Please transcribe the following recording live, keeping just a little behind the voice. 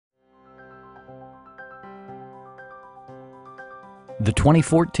The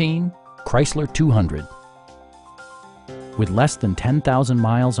 2014 Chrysler 200. With less than 10,000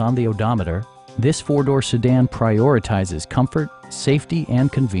 miles on the odometer, this four-door sedan prioritizes comfort, safety,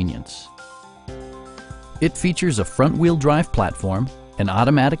 and convenience. It features a front-wheel drive platform, an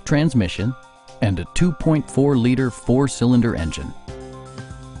automatic transmission, and a 2.4-liter four-cylinder engine.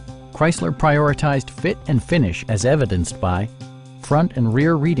 Chrysler prioritized fit and finish as evidenced by front and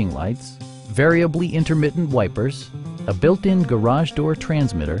rear reading lights, variably intermittent wipers, a built-in garage door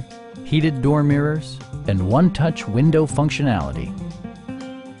transmitter, heated door mirrors, and one-touch window functionality.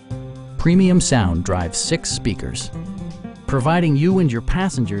 Premium sound drives 6 speakers, providing you and your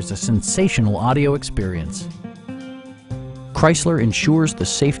passengers a sensational audio experience. Chrysler ensures the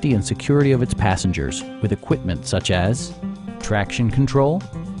safety and security of its passengers with equipment such as traction control,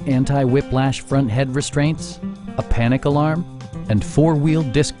 anti-whiplash front head restraints, a panic alarm, and 4-wheel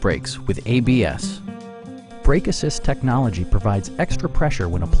disc brakes with ABS. Brake Assist technology provides extra pressure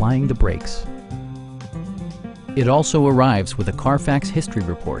when applying the brakes. It also arrives with a Carfax history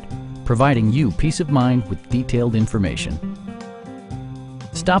report, providing you peace of mind with detailed information.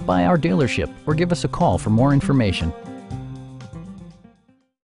 Stop by our dealership or give us a call for more information.